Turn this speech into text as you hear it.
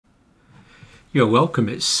You're welcome.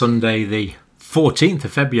 It's Sunday the 14th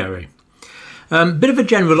of February. Bit of a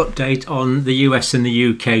general update on the US and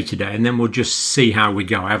the UK today, and then we'll just see how we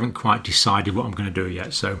go. I haven't quite decided what I'm going to do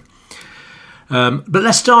yet. But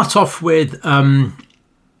let's start off with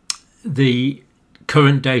the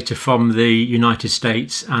current data from the United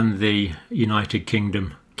States and the United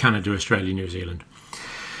Kingdom, Canada, Australia, New Zealand.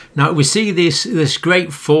 Now, we see this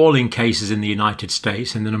great fall in cases in the United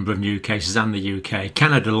States and the number of new cases, and the UK.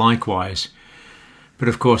 Canada likewise. But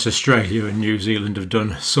of course, Australia and New Zealand have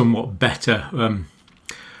done somewhat better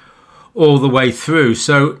all the way through.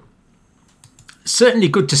 So certainly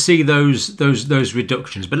good to see those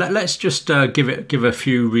reductions. But let's just give a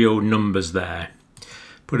few real numbers there.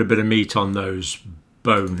 Put a bit of meat on those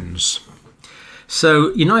bones.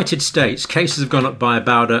 So United States cases have gone up by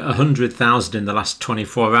about 100,000 in the last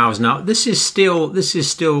 24 hours. Now this is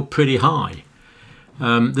still pretty high.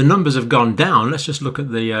 The numbers have gone down. Let's just look at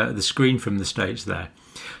the screen from the States there.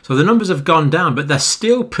 So the numbers have gone down, but they're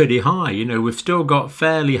still pretty high. You know, we've still got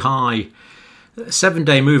fairly high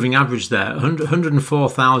 7-day moving average there,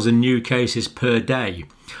 104,000 new cases per day.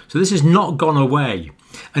 So this has not gone away.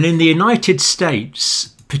 And in the United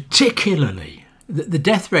States, particularly, the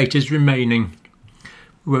death rate is remaining.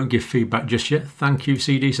 We won't give feedback just yet. Thank you,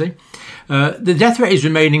 CDC. The death rate is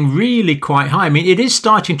remaining really quite high. I mean, it is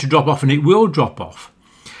starting to drop off, and it will drop off.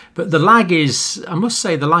 But the lag is, I must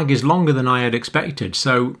say, the lag is longer than I had expected.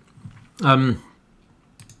 So a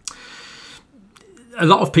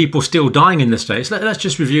lot of people still dying in the States. Let's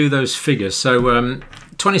just review those figures. So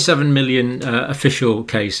 27 million official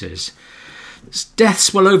cases.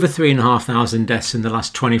 Deaths, well over 3,500 deaths in the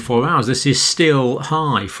last 24 hours. This is still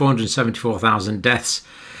high, 474,000 deaths.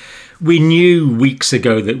 We knew weeks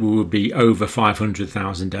ago that we would be over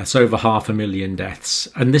 500,000 deaths, over 500,000 deaths.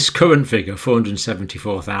 And this current figure,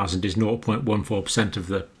 474,000, is 0.14% of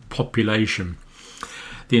the population,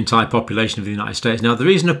 the entire population of the United States. Now, the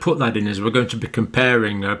reason I put that in is we're going to be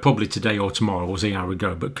comparing, probably today or tomorrow, we'll see how we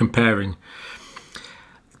go, but comparing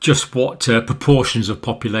just what proportions of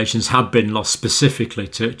populations have been lost specifically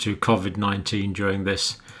to COVID-19 during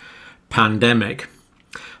this pandemic.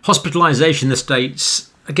 Hospitalization in the States,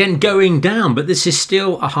 again, going down, but this is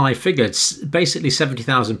still a high figure. It's basically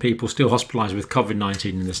 70,000 people still hospitalized with COVID-19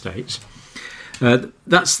 in the States.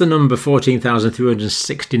 That's the number,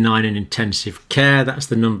 14,369 in intensive care. That's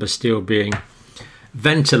the number still being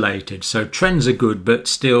ventilated. So trends are good, but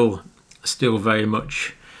still very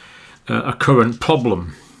much a current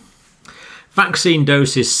problem. Vaccine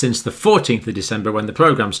doses since the 14th of December, when the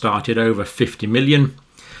programme started, over 50 million.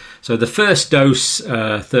 So the first dose,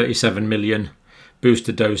 37 million.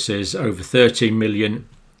 Booster doses, over 13 million.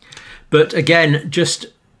 But again, just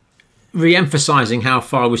re-emphasising how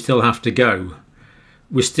far we still have to go.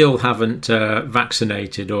 We still haven't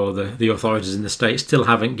vaccinated, or the authorities in the States still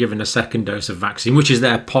haven't given a second dose of vaccine, which is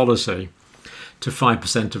their policy, to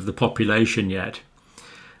 5% of the population yet.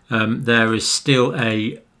 There is still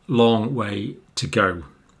a long way to go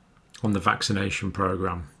on the vaccination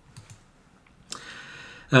programme.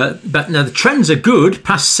 But now the trends are good.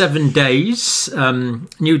 Past 7 days,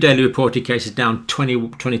 new daily reported cases down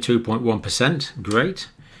 22.1%. Great.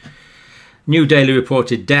 New daily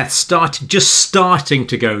reported deaths just starting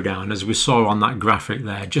to go down, as we saw on that graphic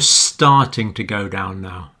there. Just starting to go down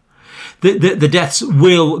now. The deaths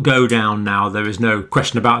will go down now. There is no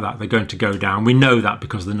question about that. They're going to go down. We know that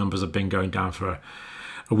because the numbers have been going down for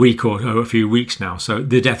a week or a few weeks now. So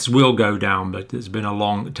the deaths will go down, but there's been a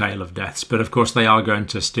long tail of deaths. But of course, they are going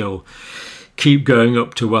to still keep going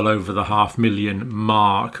up to well over the 500,000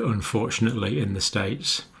 mark, unfortunately, in the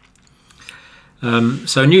States.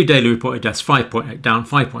 So new daily reported deaths, 5.8, down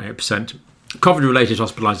 5.8%. COVID-related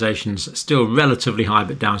hospitalizations still relatively high,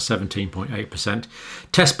 but down 17.8%.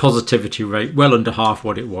 Test positivity rate well under half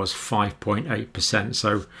what it was, 5.8%.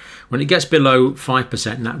 So when it gets below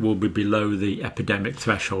 5%, that will be below the epidemic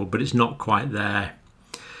threshold, but it's not quite there.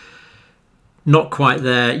 Not quite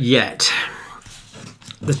there yet.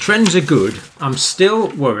 The trends are good. I'm still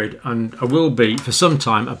worried, and I will be for some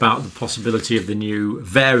time, about the possibility of the new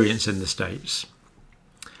variants in the States.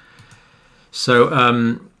 So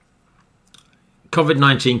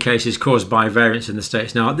COVID-19 cases caused by variants in the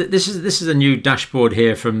States. Now, this is a new dashboard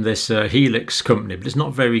here from this Helix company, but it's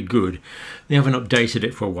not very good. They haven't updated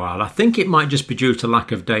it for a while. I think it might just be due to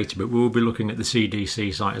lack of data, but we will be looking at the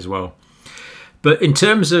CDC site as well. But in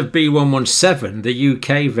terms of B117, the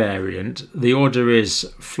UK variant, the order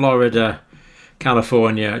is Florida,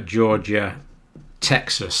 California, Georgia,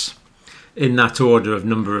 Texas, in that order of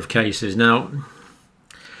number of cases. Now,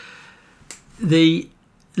 the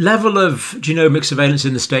level of genomic surveillance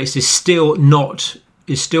in the States is still not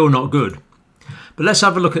good. But let's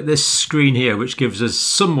have a look at this screen here, which gives us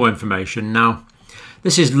some more information. Now,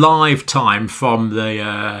 this is live time from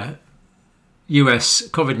the US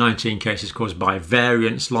COVID-19 cases caused by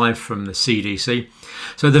variants, live from the CDC.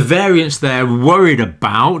 So the variants they're worried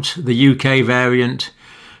about, the UK variant,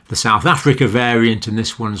 the South Africa variant, and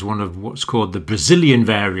this one's one of what's called the Brazilian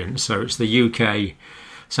variant. So it's the UK,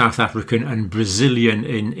 South African and Brazilian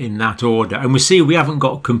in that order. And we see we haven't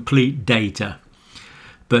got complete data.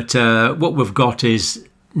 But what we've got is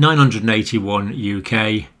 981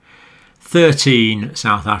 UK, 13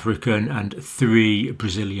 South African and 3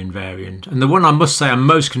 Brazilian variant. And the one I must say I'm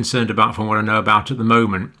most concerned about from what I know about at the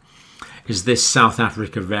moment is this South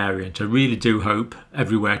Africa variant. I really do hope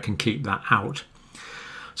everywhere can keep that out.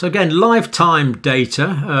 So again, lifetime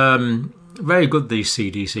data, very good, these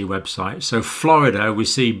CDC websites. So Florida, we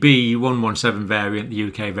see B117 variant, the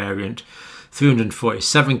UK variant,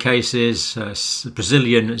 347 cases,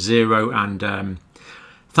 Brazilian 0 and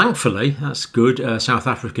thankfully, that's good, South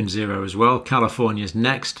African 0 as well. California's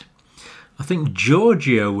next. I think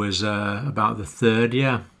Georgia was about the third,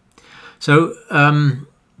 yeah. So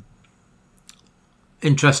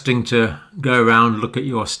interesting to go around, look at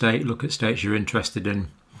your state, look at states you're interested in.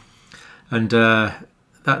 And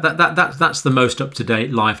that's the most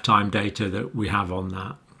up-to-date lifetime data that we have on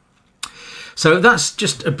that. So that's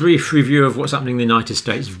just a brief review of what's happening in the United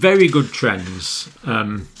States. Very good trends.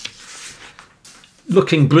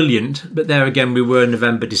 Looking brilliant, but there again we were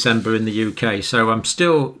November, December in the UK. So I'm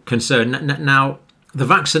still concerned. Now, the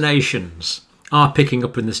vaccinations are picking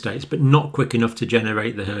up in the States, but not quick enough to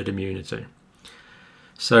generate the herd immunity.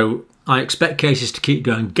 So I expect cases to keep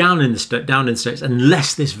going down in the States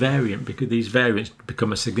unless this variant, because these variants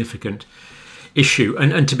become a significant issue.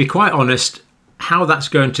 And to be quite honest, how that's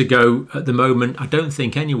going to go at the moment, I don't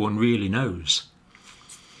think anyone really knows.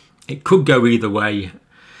 It could go either way.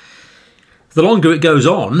 The longer it goes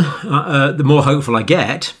on, the more hopeful I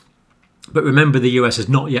get. But remember, the US has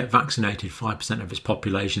not yet vaccinated 5% of its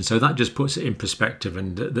population, so that just puts it in perspective.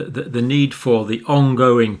 And the need for the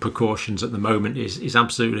ongoing precautions at the moment is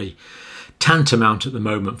absolutely tantamount at the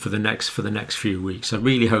moment for the next few weeks. I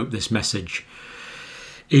really hope this message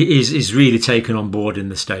is really taken on board in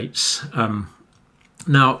the States.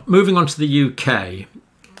 Now, moving on to the UK,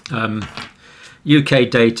 UK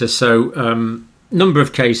data. So number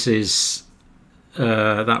of cases.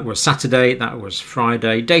 That was Saturday, that was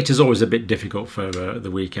Friday. Data's always a bit difficult for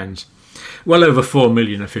the weekends. Well over 4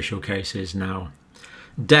 million official cases now.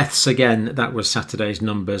 Deaths, again, that was Saturday's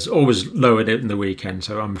numbers, always lowered in the weekend,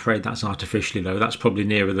 so I'm afraid that's artificially low. That's probably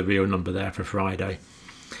nearer the real number there for Friday.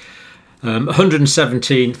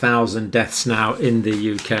 117,000 deaths now in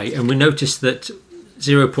the UK, and we noticed that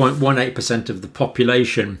 0.18% of the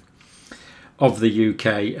population of the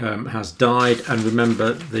UK has died, and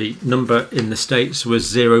remember the number in the States was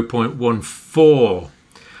 0.14.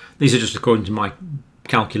 These are just according to my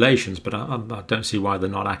calculations, but I don't see why they're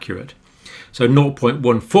not accurate. So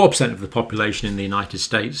 0.14% of the population in the United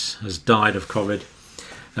States has died of COVID,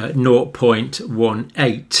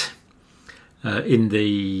 0.18 in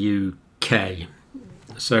the UK.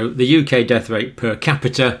 So the UK death rate per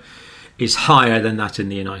capita is higher than that in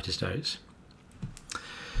the United States.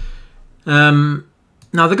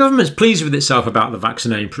 Now the government's pleased with itself about the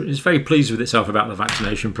vaccination. It's very pleased with itself about the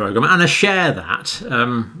vaccination programme, and I share that.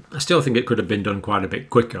 I still think it could have been done quite a bit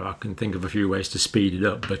quicker. I can think of a few ways to speed it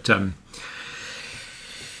up, but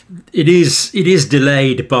it is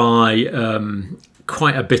delayed by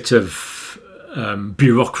quite a bit of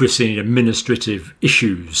bureaucracy and administrative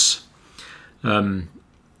issues.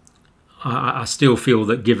 I still feel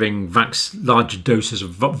that giving larger doses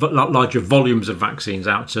of larger volumes of vaccines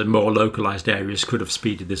out to more localised areas could have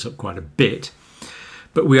speeded this up quite a bit.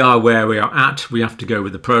 But we are where we are at. We have to go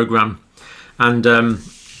with the programme. And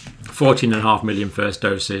 14.5 million first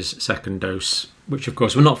doses, second dose, which of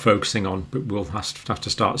course we're not focusing on, but we'll have to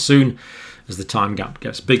start soon as the time gap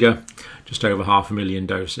gets bigger, just over 500,000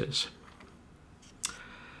 doses.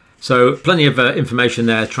 So plenty of information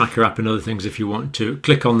there, tracker app and other things if you want to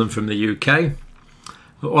click on them from the UK.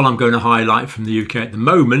 All I'm going to highlight from the UK at the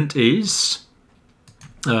moment is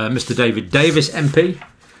Mr. David Davis MP,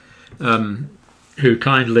 who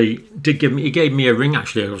kindly gave me a ring.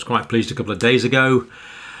 Actually, I was quite pleased a couple of days ago.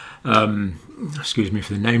 Excuse me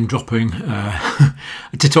for the name dropping,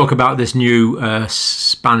 to talk about this new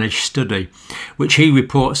Spanish study, which he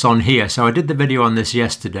reports on here. So I did the video on this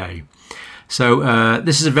yesterday. So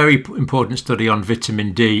this is a very important study on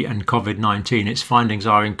vitamin D and COVID-19. Its findings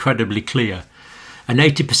are incredibly clear. An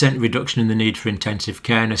 80% reduction in the need for intensive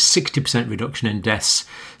care and a 60% reduction in deaths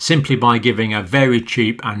simply by giving a very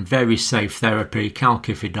cheap and very safe therapy,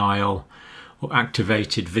 calcifediol, or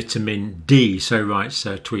activated vitamin D, so writes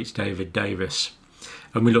tweets David Davis.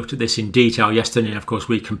 And we looked at this in detail yesterday, and of course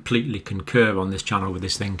we completely concur on this channel with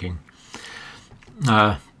this thinking.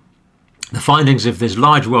 The findings of this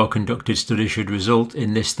large, well-conducted study should result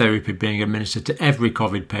in this therapy being administered to every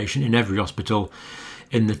COVID patient in every hospital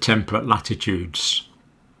in the temperate latitudes.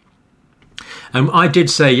 I did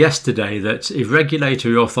say yesterday that if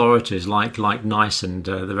regulatory authorities like NICE and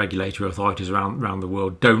the regulatory authorities around the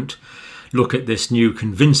world don't look at this new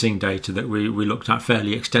convincing data that we looked at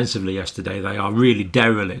fairly extensively yesterday, they are really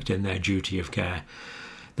derelict in their duty of care.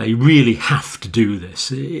 They really have to do this.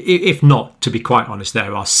 If not, to be quite honest,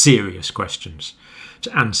 there are serious questions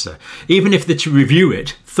to answer. Even if they're to review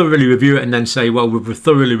it, thoroughly review it, and then say, well, we've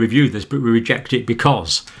thoroughly reviewed this, but we reject it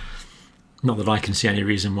because... Not that I can see any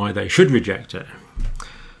reason why they should reject it.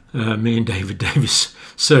 Me and David Davis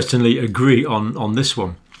certainly agree on this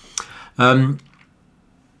one. And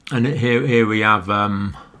here we have...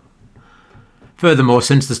 furthermore,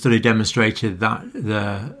 since the study demonstrated that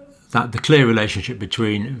the clear relationship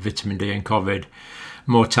between vitamin D and COVID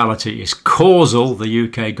mortality is causal, the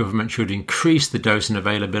UK government should increase the dose and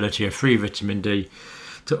availability of free vitamin D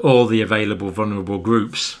to all the available vulnerable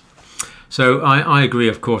groups. So I agree,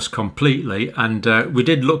 of course, completely. And we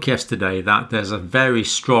did look yesterday that there's a very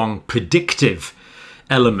strong predictive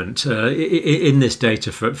element in this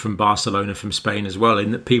data from Barcelona, from Spain as well,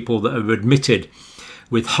 in that people that are admitted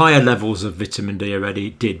with higher levels of vitamin D already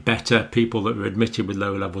did better. People that were admitted with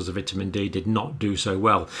low levels of vitamin D did not do so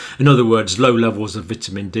well. In other words, low levels of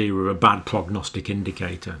vitamin D were a bad prognostic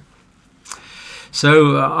indicator.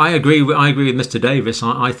 So I agree with Mr. Davis.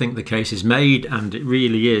 I think the case is made, and it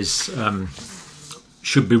really is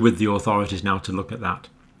should be with the authorities now to look at that.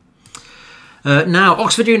 Now,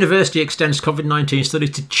 Oxford University extends COVID-19 study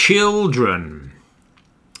to children.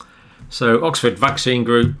 So Oxford Vaccine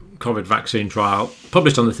Group COVID vaccine trial,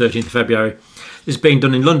 published on the 13th of February, is being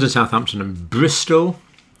done in London, Southampton and Bristol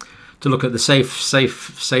to look at the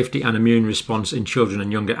safety and immune response in children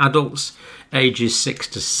and younger adults ages 6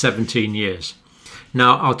 to 17 years.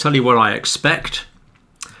 Now, I'll tell you what I expect.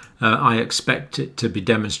 I expect it to be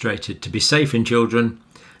demonstrated to be safe in children,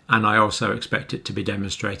 and I also expect it to be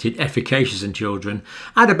demonstrated efficacious in children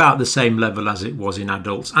at about the same level as it was in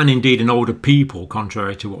adults, and indeed in older people,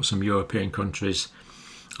 contrary to what some European countries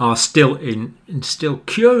are still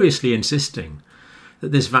curiously insisting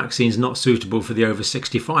that this vaccine is not suitable for the over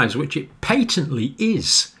 65s, which it patently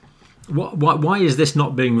is. Why is this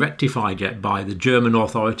not being rectified yet by the German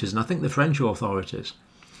authorities and I think the French authorities?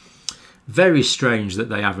 Very strange that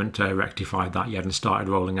they haven't rectified that yet and started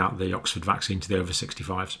rolling out the Oxford vaccine to the over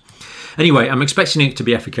 65s. Anyway, I'm expecting it to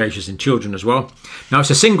be efficacious in children as well. Now, it's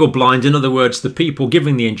a single blind. In other words, the people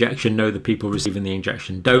giving the injection know, the people receiving the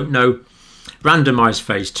injection don't know. Randomised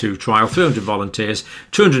phase 2 trial, 300 volunteers,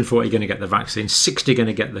 240 going to get the vaccine, 60 going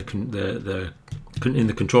to get in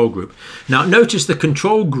the control group. Now, notice the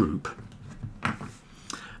control group, and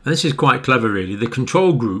this is quite clever really, the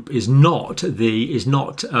control group is not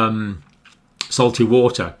salty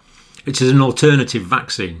water. It is an alternative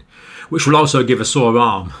vaccine, which will also give a sore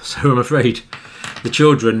arm. So I'm afraid the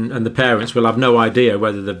children and the parents will have no idea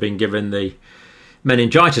whether they've been given the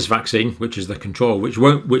meningitis vaccine, which is the control, which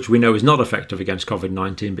we know is not effective against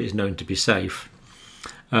COVID-19, but is known to be safe.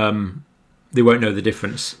 They won't know the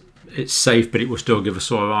difference. It's safe, but it will still give a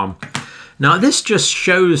sore arm. Now, this just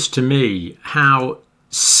shows to me how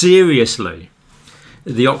seriously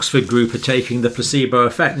the Oxford group are taking the placebo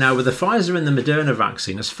effect. Now, with the Pfizer and the Moderna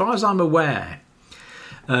vaccine, as far as I'm aware,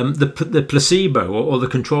 the placebo or the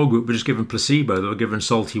control group were just given placebo. They were given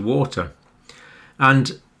salty water.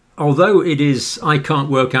 And although I can't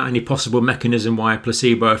work out any possible mechanism why a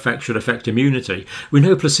placebo effect should affect immunity, we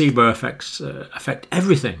know placebo effects affect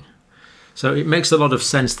everything. So it makes a lot of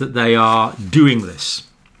sense that they are doing this.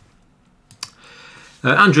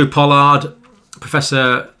 Andrew Pollard,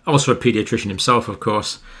 professor, also a paediatrician himself, of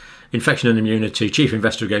course, infection and immunity, chief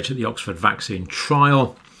investigator at the Oxford vaccine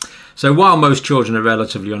trial. So while most children are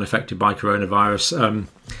relatively unaffected by coronavirus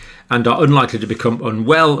and are unlikely to become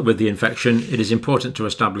unwell with the infection, it is important to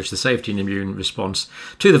establish the safety and immune response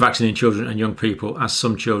to the vaccine in children and young people, as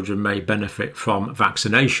some children may benefit from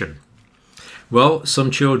vaccination. Well, some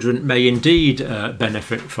children may indeed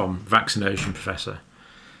benefit from vaccination, Professor.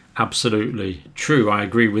 Absolutely true. I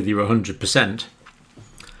agree with you 100%.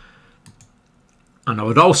 And I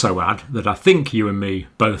would also add that I think you and me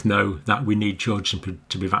both know that we need children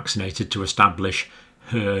to be vaccinated to establish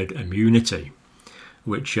herd immunity,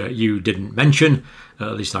 which you didn't mention.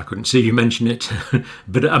 At least I couldn't see you mention it.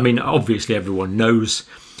 But I mean, obviously everyone knows.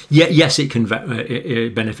 Yes, it can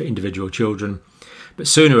benefit individual children. But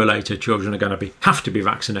sooner or later, children are going to have to be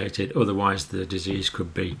vaccinated. Otherwise, the disease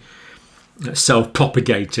could be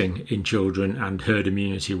self-propagating in children and herd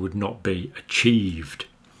immunity would not be achieved.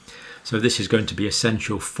 So this is going to be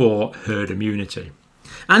essential for herd immunity.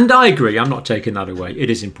 And I agree, I'm not taking that away. It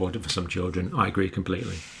is important for some children. I agree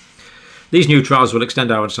completely. These new trials will extend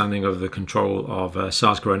our understanding of the control of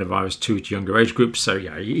SARS coronavirus to younger age groups. So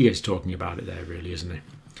yeah, he is talking about it there, really, isn't he?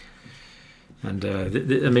 And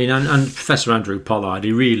and Professor Andrew Pollard,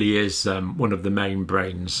 he really is one of the main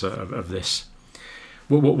brains of this.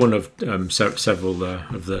 One of several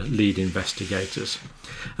of the lead investigators.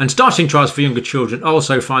 And starting trials for younger children,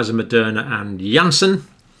 also Pfizer, Moderna and Janssen,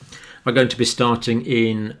 are going to be starting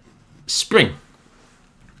in spring.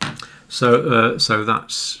 So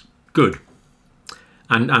that's good.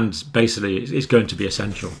 And basically it's going to be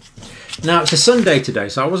essential. Now, it's a Sunday today,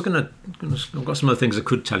 so I was I've got some other things I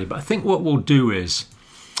could tell you, but I think what we'll do is,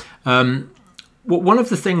 one of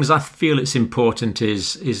the things I feel it's important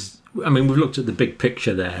is, I mean, we've looked at the big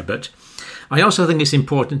picture there, but I also think it's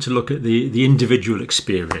important to look at the individual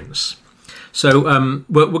experience. So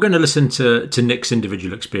we're going to listen to Nick's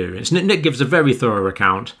individual experience. Nick gives a very thorough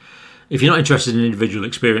account. If you're not interested in individual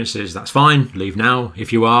experiences, that's fine. Leave now.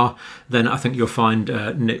 If you are, then I think you'll find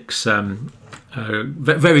Nick's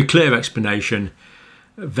very clear explanation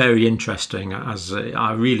very interesting, as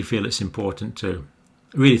I really feel it's important to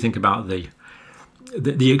really think about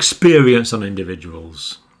the experience on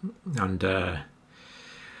individuals. And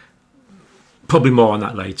probably more on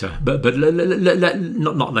that later, but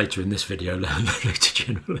not later in this video, later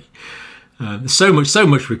generally. So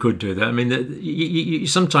much we could do there. I mean, you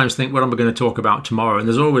sometimes think, what am I going to talk about tomorrow? And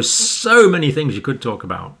there's always so many things you could talk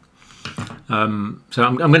about. So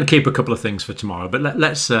I'm going to keep a couple of things for tomorrow, but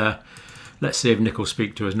let's see if Nick will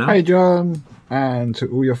speak to us now. Hey John, and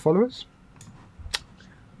to all your followers.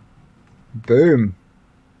 Boom.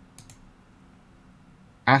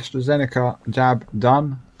 AstraZeneca jab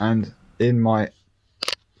done, and in my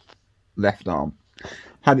left arm.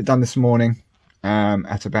 Had it done this morning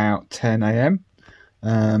at about 10 AM.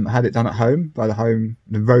 Had it done at home by the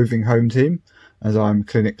roving home team, as I'm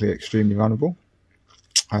clinically extremely vulnerable.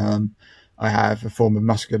 I have a form of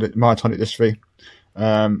muscular myotonic dystrophy,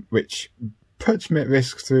 which puts me at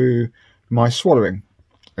risk through my swallowing,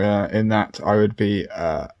 in that I would be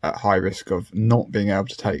at high risk of not being able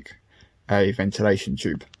to take a ventilation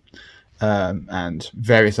tube, and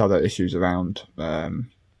various other issues around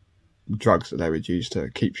drugs that they would use to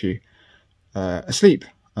keep you asleep,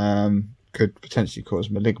 could potentially cause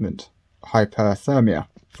malignant hyperthermia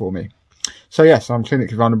for me. So yes, I'm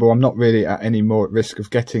clinically vulnerable. I'm not really at any more at risk of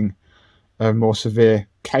getting a more severe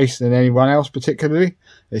case than anyone else particularly.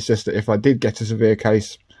 It's just that if I did get a severe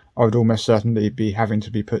case, I would almost certainly be having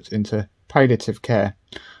to be put into palliative care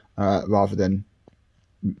rather than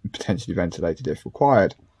potentially ventilated if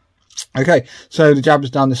required. Okay, so the jab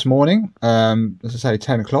was done this morning, as I say,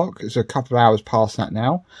 10 o'clock. It's a couple of hours past that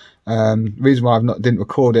now. The reason why didn't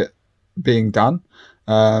record it being done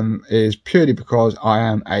is purely because I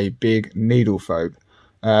am a big needle phobe.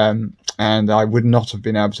 And I would not have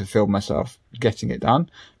been able to film myself getting it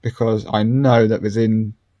done, because I know that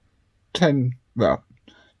within 10, well,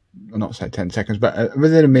 I'll not say 10 seconds, but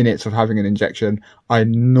within a minute of having an injection, I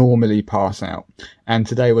normally pass out. And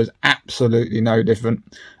today was absolutely no different.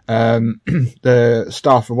 The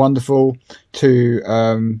staff were wonderful. Two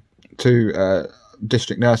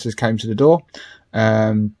district nurses came to the door,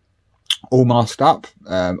 all masked up.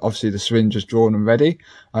 Obviously the syringe was drawn and ready.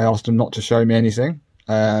 I asked them not to show me anything.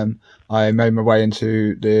 I made my way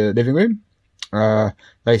into the living room.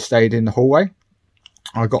 They stayed in the hallway.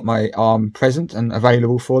 I got my arm present and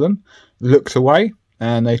available for them, looked away,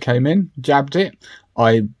 and they came in, jabbed it.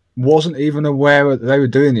 I wasn't even aware that they were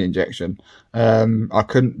doing the injection. I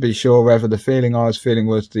couldn't be sure whether the feeling I was feeling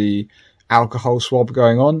was the alcohol swab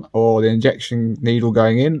going on, or the injection needle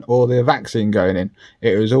going in, or the vaccine going in.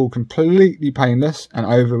 It was all completely painless and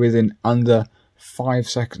over within under 5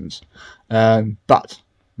 seconds. But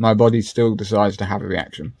my body still decides to have a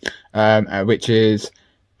reaction, which is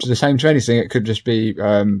the same to anything. It could just be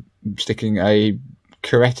sticking a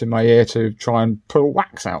curette in my ear to try and pull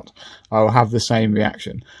wax out. I'll have the same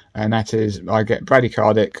reaction, and that is I get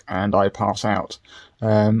bradycardic and I pass out.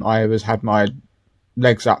 I had my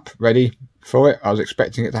legs up ready for it. I was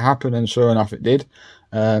expecting it to happen, and sure enough it did.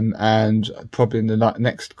 And probably in the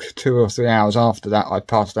next 2 or 3 hours after that, I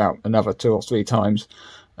passed out another 2 or 3 times.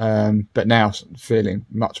 But now feeling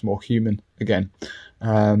much more human again.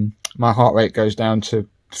 My heart rate goes down to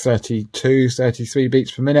 32, 33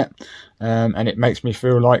 beats per minute, and it makes me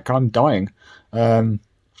feel like I'm dying.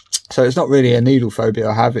 So it's not really a needle phobia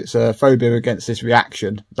I have, it's a phobia against this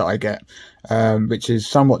reaction that I get, which is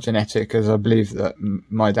somewhat genetic, as I believe that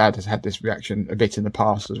my dad has had this reaction a bit in the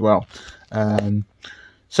past as well.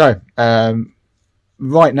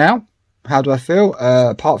 Right now, how do I feel?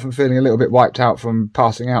 Apart from feeling a little bit wiped out from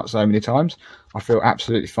passing out so many times, I feel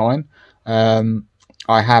absolutely fine. I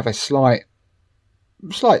have a slight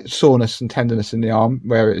soreness and tenderness in the arm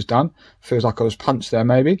where it was done. Feels like I was punched there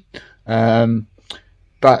maybe.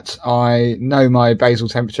 But I know my basal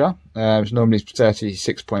temperature. It's normally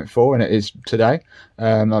 36.4, and it is today.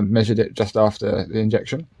 I measured it just after the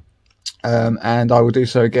injection. And I will do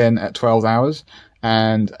so again at 12 hours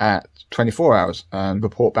and at 24 hours, and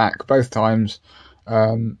report back both times,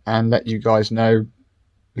 and let you guys know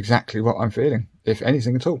exactly what I'm feeling, if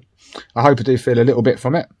anything at all. I hope I do feel a little bit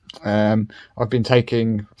from it. I've been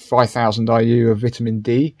taking 5,000 IU of vitamin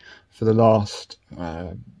D for the last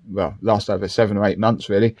over 7 or 8 months,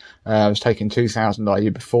 really. I was taking 2,000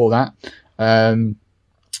 IU before that.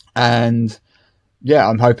 And yeah,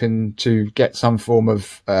 I'm hoping to get some form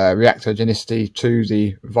of reactogenicity to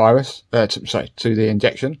the virus, to the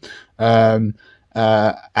injection, as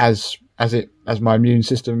my immune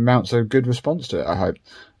system mounts a good response to it, I hope.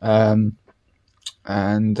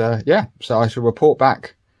 Yeah, so I shall report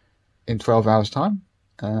back in 12 hours time.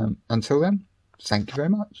 Until then, thank you very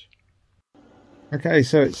much. Okay,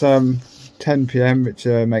 so it's 10 p.m, which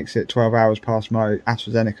makes it 12 hours past my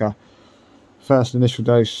AstraZeneca first initial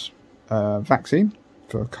dose vaccine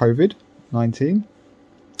for COVID-19.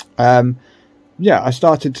 Yeah, I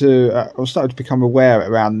started to become aware at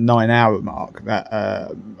around 9-hour mark that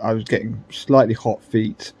I was getting slightly hot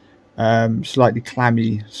feet, slightly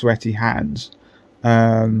clammy, sweaty hands,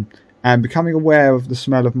 and becoming aware of the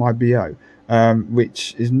smell of my BO,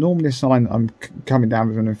 which is normally a sign that I'm coming down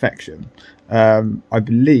with an infection. I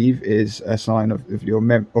believe is a sign of your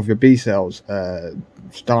B cells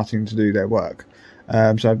starting to do their work.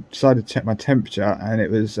 So I decided to check my temperature, and it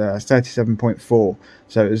was 37.4.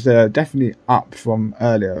 So it was definitely up from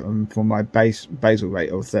earlier, from my basal rate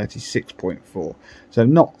of 36.4. So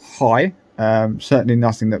not high. Certainly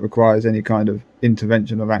nothing that requires any kind of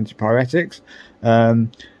intervention of antipyretics,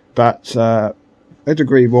 but a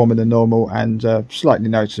degree warmer than normal, and slightly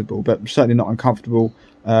noticeable, but certainly not uncomfortable.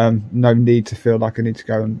 No need to feel like I need to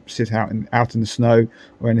go and sit out in the snow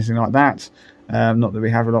or anything like that. Not that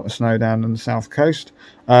we have a lot of snow down on the south coast,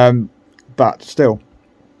 but still,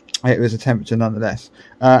 it was a temperature nonetheless.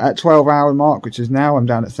 At 12-hour mark, which is now, I'm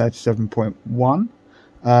down at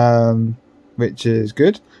 37.1, which is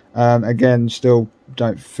good. Again, still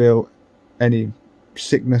don't feel any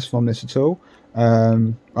sickness from this at all.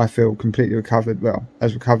 I feel completely recovered. Well,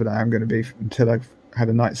 as recovered I am going to be until I've had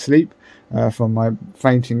a night's sleep from my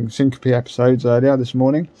fainting syncope episodes earlier this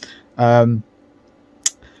morning.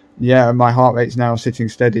 Yeah, my heart rate's now sitting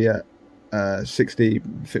steady at 60,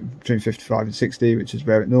 between 55 and 60, which is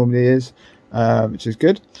where it normally is, which is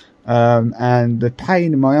good. And the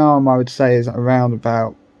pain in my arm, I would say, is around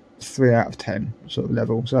about 3 out of 10 sort of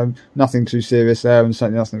level. So nothing too serious there, and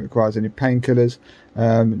certainly nothing that requires any painkillers.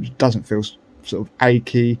 It doesn't feel sort of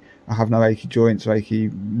achy. I have no achy joints or achy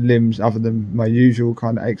limbs other than my usual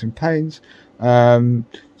kind of aches and pains.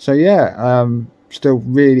 So yeah, still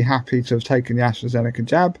really happy to have taken the AstraZeneca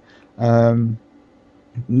jab.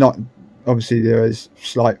 Not obviously, there is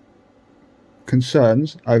slight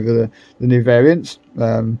concerns over the new variants,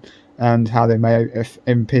 and how they may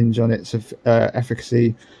impinge on its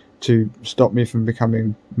efficacy to stop me from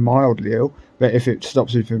becoming mildly ill. But if it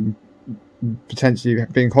stops me from potentially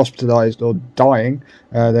being hospitalised or dying,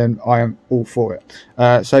 then I am all for it.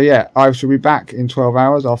 So yeah, I shall be back in 12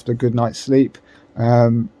 hours after a good night's sleep,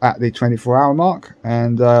 at the 24-hour mark,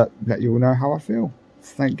 and let you all know how I feel.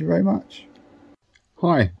 Thank you very much.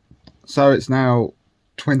 Hi. So it's now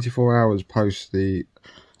 24 hours post the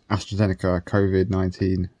AstraZeneca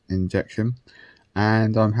COVID-19 injection,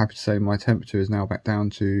 and I'm happy to say my temperature is now back down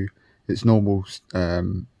to its normal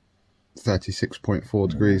 36.4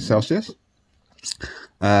 degrees Celsius,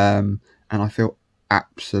 and I feel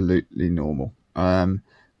absolutely normal.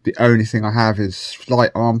 The only thing I have is slight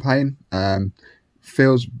arm pain.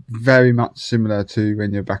 Feels very much similar to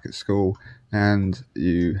when you're back at school and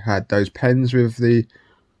you had those pens with the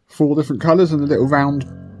 4 different colours and the little round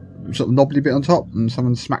sort of knobbly bit on top, and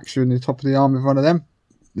someone smacks you in the top of the arm with one of them.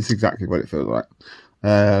 That's exactly what it feels like.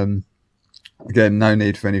 Again, no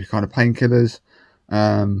need for any kind of painkillers.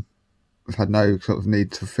 I've had no sort of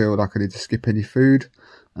need to feel like I need to skip any food.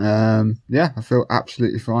 Yeah, I feel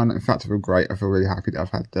absolutely fine. In fact, I feel great. I feel really happy that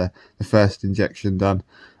I've had the first injection done.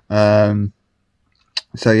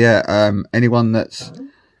 So yeah, anyone that's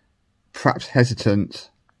perhaps hesitant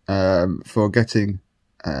for getting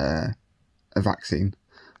a vaccine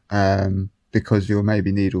because you're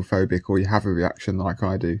maybe needle phobic or you have a reaction like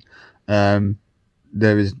I do.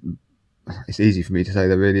 It's easy for me to say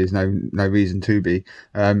there really is no reason to be.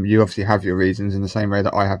 You obviously have your reasons in the same way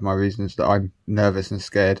that I have my reasons that I'm nervous and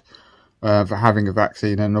scared for having a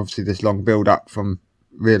vaccine, and obviously this long build up from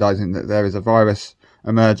realizing that there is a virus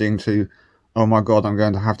emerging to, oh my God, I'm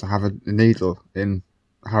going to have a needle in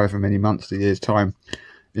however many months to years time.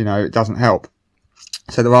 You know, it doesn't help.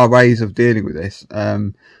 So there are ways of dealing with this.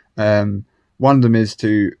 One of them is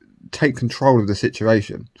to take control of the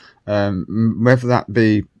situation, whether that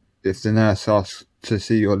be if the nurse asks to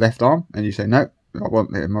see your left arm and you say, no, I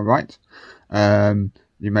want it in my right.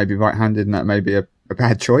 You may be right-handed and that may be a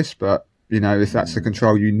bad choice, but you know, if that's the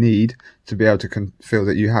control you need to be able to feel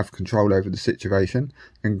that you have control over the situation,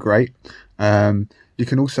 then great. You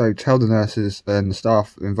can also tell the nurses and the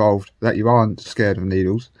staff involved that you aren't scared of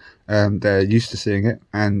needles. They're used to seeing it,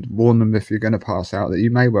 and warn them if you're going to pass out that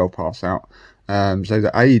you may well pass out, so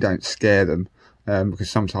that you don't scare them, because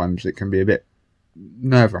sometimes it can be a bit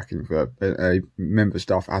nerve-wracking for a member of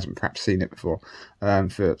staff that hasn't perhaps seen it before,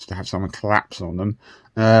 to have someone collapse on them.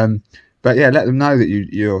 But yeah, let them know that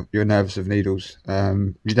you're nervous of needles.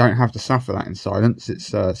 You don't have to suffer that in silence. It's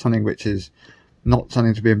something which is not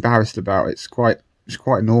something to be embarrassed about. It's quite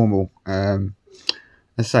normal. As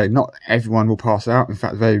I say, not everyone will pass out. In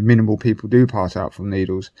fact, very minimal people do pass out from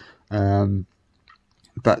needles.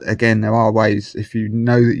 But again, there are ways. If you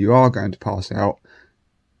know that you are going to pass out,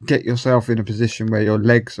 get yourself in a position where your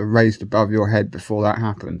legs are raised above your head before that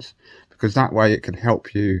happens, because that way it can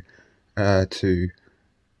help you to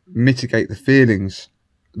mitigate the feelings,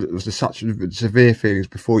 such severe feelings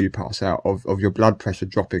before you pass out, of your blood pressure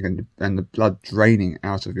dropping and the blood draining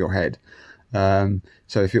out of your head.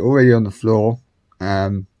 So if you're already on the floor,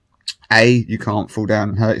 you can't fall down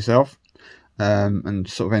and hurt yourself, and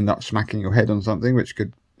sort of end up smacking your head on something, which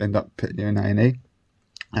could end up putting you in A&E.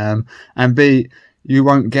 And B, you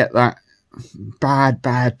won't get that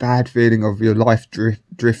bad feeling of your life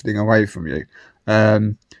drifting away from you.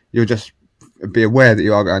 You'll just be aware that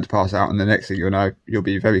you are going to pass out, and the next thing you'll know, you'll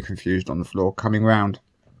be very confused on the floor coming round.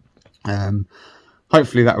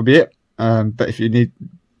 Hopefully that will be it. But if you need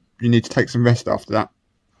to take some rest after that,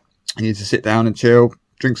 you need to sit down and chill,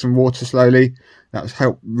 drink some water slowly. That will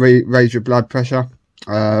help raise your blood pressure.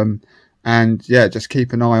 And yeah, just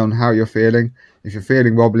keep an eye on how you're feeling. If you're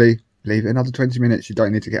feeling wobbly, leave it another 20 minutes. You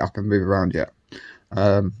don't need to get up and move around yet.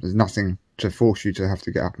 There's nothing to force you to have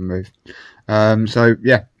to get up and move. So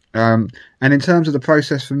yeah. And in terms of the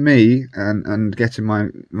process for me and getting my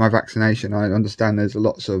vaccination, I understand there's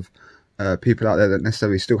lots of people out there that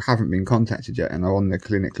necessarily still haven't been contacted yet and are on the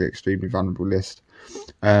clinically extremely vulnerable list.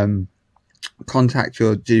 Contact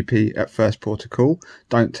your GP at first port of call.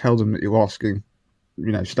 Don't tell them that you're asking.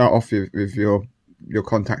 You know, start off with your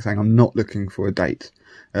contact saying, I'm not looking for a date,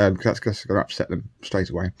 because that's just going to upset them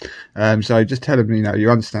straight away. So just tell them, you know,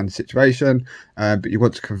 you understand the situation, but you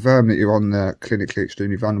want to confirm that you're on the clinically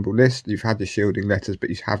extremely vulnerable list. You've had the shielding letters,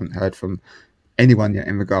 but you haven't heard from anyone yet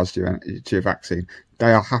in regards to your vaccine.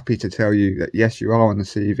 They are happy to tell you that yes, you are on the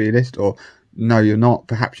CEV list, or no, you're not.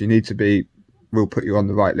 Perhaps you need to be. We'll put you on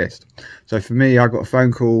the right list. So for me, I got a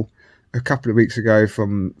phone call a couple of weeks ago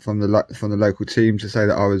from the local team to say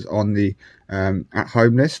that I was on the at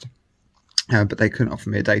home list, but they couldn't offer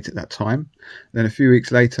me a date at that time. Then a few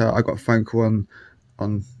weeks later, I got a phone call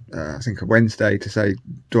on I think a Wednesday to say,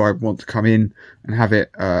 do I want to come in and have it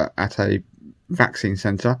at a vaccine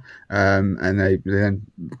centre? And they then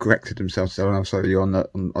corrected themselves, so I'm sorry, you're on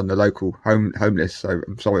the local home list, so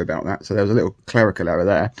I'm sorry about that. So there was a little clerical error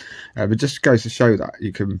there, but just goes to show that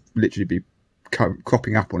you can literally be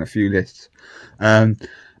cropping up on a few lists. Then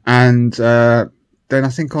I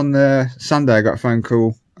think on the Sunday I got a phone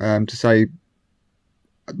call to say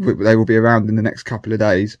they will be around in the next couple of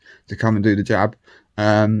days to come and do the jab,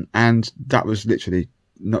 and that was literally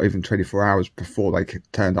not even 24 hours before they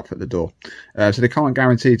turned up at the door. So they can't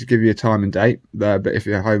guarantee to give you a time and date, but if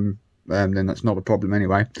you're home, then that's not a problem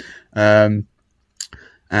anyway.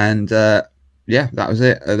 Yeah, that was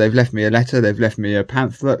it. They've left me a letter. They've left me a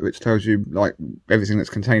pamphlet which tells you like everything that's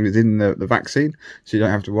contained within the vaccine, so you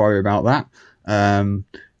don't have to worry about that.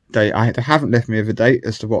 They haven't left me with a date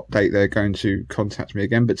as to what date they're going to contact me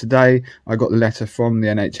again. But today I got the letter from the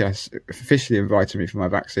NHS officially inviting me for my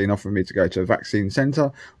vaccine, offering me to go to a vaccine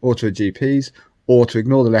centre or to a GP's, or to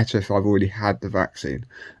ignore the letter if I've already had the vaccine.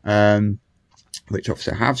 Which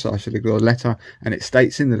obviously I have, so I should ignore the letter. And it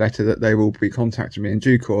states in the letter that they will be contacting me in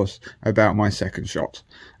due course about my second shot,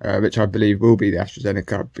 which I believe will be the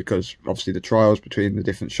AstraZeneca, because obviously the trials between the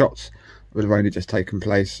different shots would have only just taken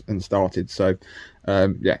place and started. So,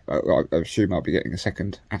 yeah, I assume I'll be getting a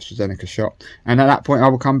second AstraZeneca shot. And at that point, I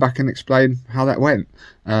will come back and explain how that went,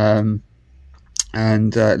 and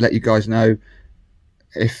let you guys know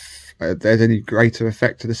if there's any greater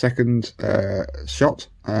effect to the second shot.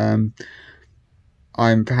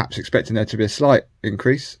 I'm perhaps expecting there to be a slight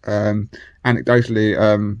increase.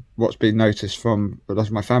 Anecdotally, what's been noticed from a lot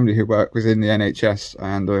of my family who work within the NHS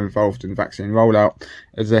and are involved in vaccine rollout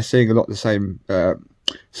is they're seeing a lot of the same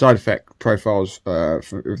side effect profiles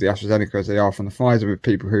with the AstraZeneca as they are from the Pfizer, with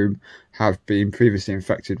people who have been previously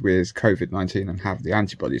infected with COVID-19 and have the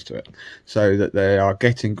antibodies to it, so that they are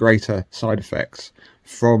getting greater side effects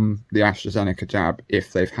from the AstraZeneca jab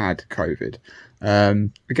if they've had COVID.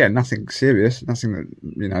 Again, nothing serious, nothing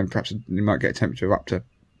that, perhaps you might get a temperature up to,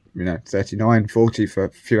 39, 40 for a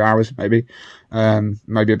few hours, maybe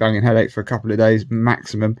a banging headache for a couple of days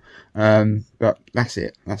maximum. But that's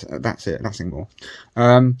it. That's it. Nothing more.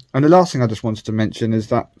 And the last thing I just wanted to mention is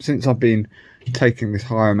that since I've been taking this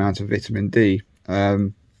higher amount of vitamin D,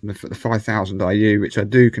 the 5,000 IU, which I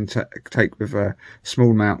do take with a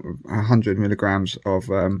small amount, 100 milligrams of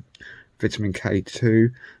vitamin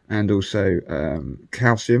K2 and also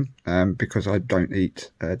calcium, because I don't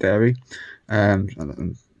eat dairy.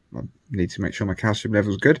 And I need to make sure my calcium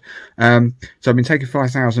level is good. So I've been taking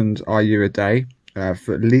 5,000 IU a day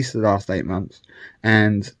for at least the last 8 months,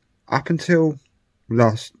 and up until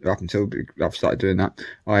I've started doing that,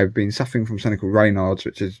 I've been suffering from something called Raynaud's,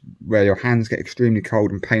 which is where your hands get extremely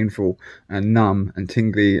cold and painful and numb and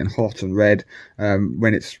tingly and hot and red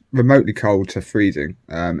when it's remotely cold to freezing,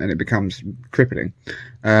 and it becomes crippling.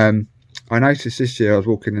 I noticed this year I was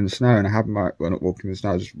walking in the snow, and I had not walking in the snow,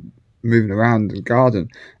 I was just moving around the garden,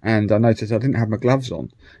 and I noticed I didn't have my gloves on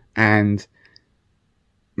and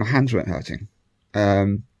my hands weren't hurting.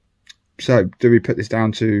 So do we put this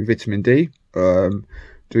down to vitamin D? Do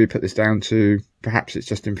we put this down to perhaps it's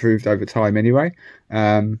just improved over time anyway?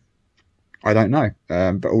 I don't know,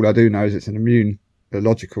 but all I do know is it's an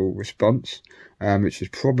immunological response, which is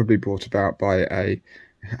probably brought about by a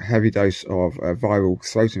heavy dose of a viral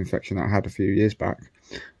throat infection that I had a few years back,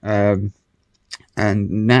 and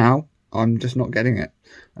now I'm just not getting it.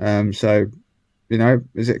 So,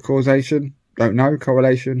 is it causation? Don't know.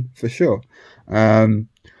 Correlation for sure.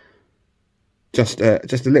 Just a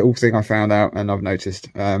little thing I found out and I've noticed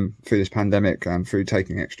through this pandemic and through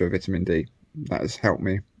taking extra vitamin D that has helped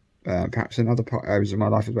me perhaps in other areas of my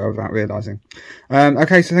life as well without realising.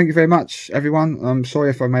 Okay, so thank you very much, everyone. I'm sorry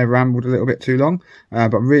if I may have rambled a little bit too long,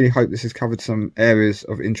 but I really hope this has covered some areas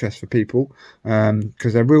of interest for people,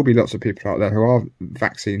 because there will be lots of people out there who are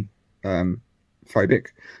vaccine phobic,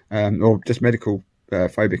 or just medical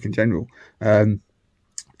phobic in general.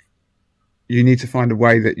 You need to find a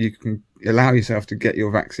way that you can allow yourself to get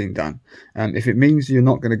your vaccine done. If it means you're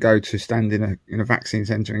not going to go to stand in a vaccine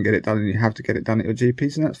centre and get it done, and you have to get it done at your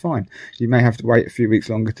GP's, and that's fine. You may have to wait a few weeks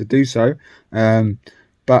longer to do so.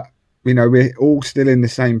 But we're all still in the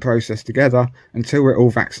same process together until we're all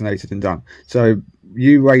vaccinated and done. So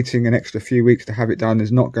you waiting an extra few weeks to have it done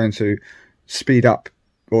is not going to speed up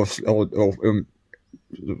or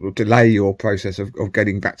delay your process of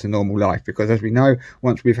getting back to normal life, because as we know,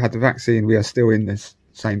 once we've had the vaccine, we are still in this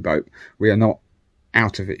same boat. We are not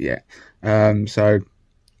out of it yet. So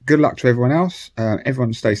good luck to everyone else.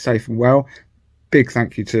 Everyone stay safe and well. Big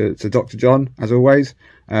thank you to Dr. John, as always,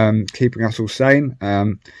 keeping us all sane,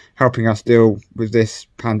 helping us deal with this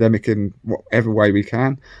pandemic in whatever way we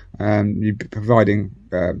can, you providing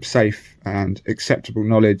safe and acceptable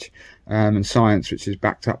knowledge and science which is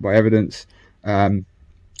backed up by evidence,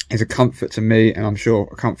 is a comfort to me, and I'm sure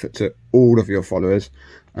a comfort to all of your followers,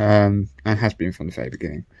 and has been from the very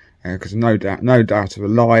beginning, because no doubt of a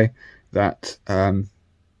lie that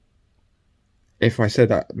if I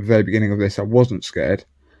said at the very beginning of this I wasn't scared,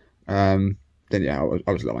 then yeah,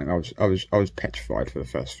 I was lying. I was petrified for the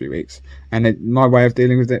first few weeks, and my way of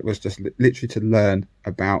dealing with it was just literally to learn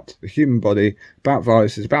about the human body, about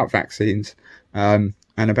viruses, about vaccines, and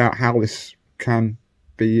about how this can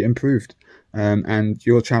be improved. And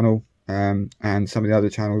your channel and some of the other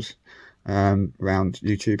channels around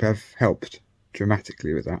YouTube have helped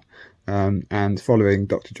dramatically with that. And following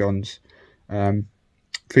Dr. John's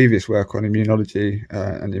previous work on immunology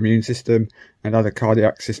and the immune system and other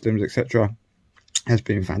cardiac systems, etc., has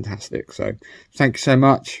been fantastic. So thank you so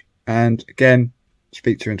much. And again,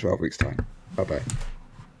 speak to you in 12 weeks' time. Bye-bye.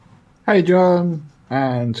 Hey, John.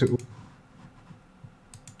 And...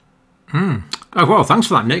 Oh, well, thanks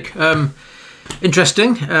for that, Nick.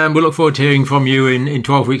 Interesting. We'll look forward to hearing from you in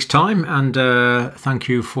 12 weeks' time. And thank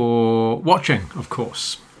you for watching, of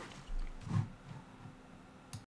course.